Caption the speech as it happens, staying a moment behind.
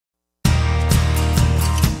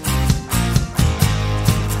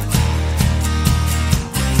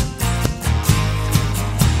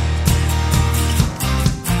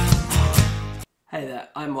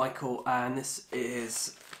I'm Michael and this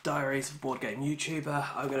is Diaries of a Board Game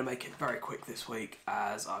YouTuber. I'm going to make it very quick this week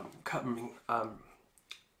as I'm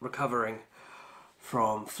recovering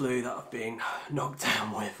from flu that I've been knocked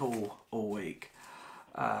down with all week.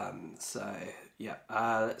 Let's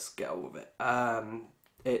get on with it.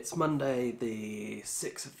 It's Monday the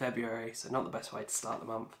 6th of February, so not the best way to start the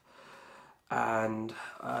month. And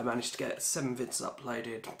I managed to get 7 vids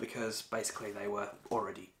uploaded because basically they were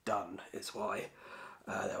already done, is why.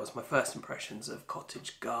 That was my first impressions of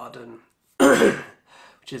Cottage Garden,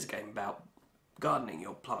 which is a game about gardening.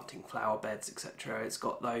 You're planting flower beds, etc. It's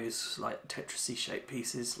got those like Tetris shaped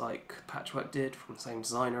pieces like Patchwork did, from the same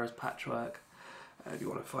designer as Patchwork. If you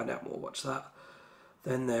want to find out more, watch that.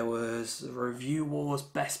 Then there was the Review Wars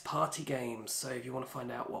Best Party Games, so if you want to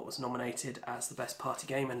find out what was nominated as the best party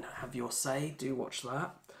game and have your say, do watch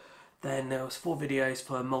that. Then there was 4 videos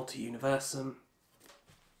for Multiuniversum.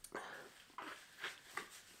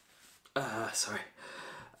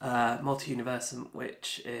 Multiuniversum,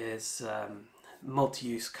 which is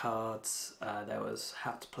multi-use cards. There was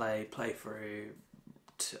how to play, playthrough,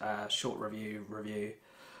 short review,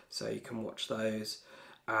 so you can watch those.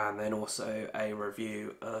 And then also a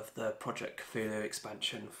review of the Project Cthulhu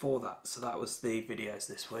expansion for that. So that was the videos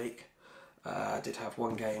this week. I did have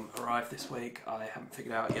one game arrive this week. I haven't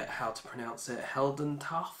figured out yet how to pronounce it.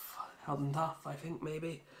 Heldentuff, I think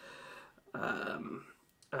maybe.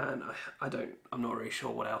 And I'm not really sure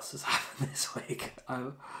what else has happened this week.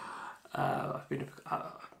 I've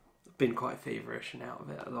been quite feverish and out of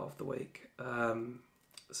it a lot of the week.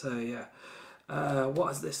 So yeah. What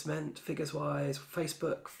has this meant figures wise?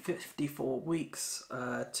 Facebook 54 weeks,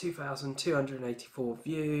 2,284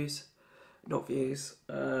 views, not views,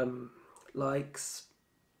 likes,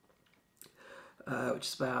 which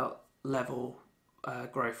is about level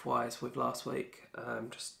growth wise with last week,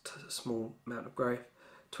 just a small amount of growth.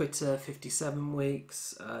 Twitter 57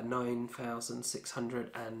 weeks,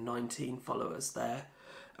 9,619 followers there,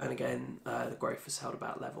 and again the growth is held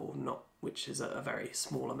about level, which is a very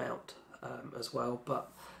small amount. As well,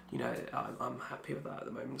 but you know, I'm happy with that at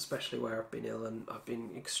the moment, especially where I've been ill and I've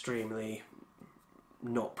been extremely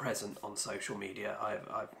not present on social media.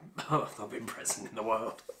 I've not been present in the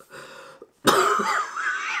world.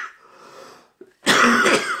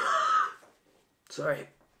 Sorry.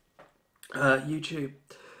 YouTube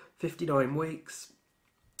 59 weeks,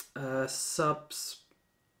 subs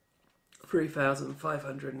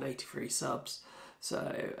 3,583 subs.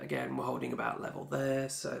 So again, we're holding about level there,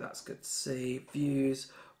 so that's good to see.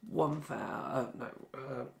 Views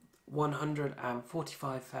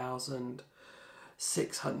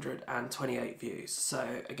 145,628 views.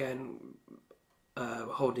 So again, we're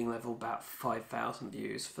holding level about 5,000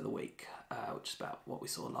 views for the week, which is about what we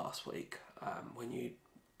saw last week when you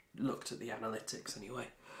looked at the analytics anyway.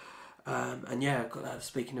 And yeah,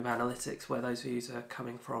 speaking of analytics, where those views are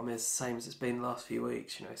coming from is the same as it's been the last few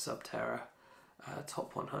weeks. You know, Terra.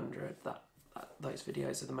 Top 100, those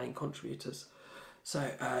videos are the main contributors.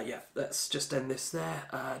 So yeah, let's just end this there.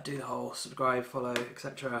 Do the whole subscribe, follow,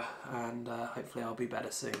 etc. and hopefully I'll be better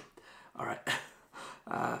soon. Alright,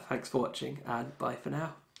 thanks for watching and bye for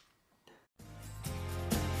now.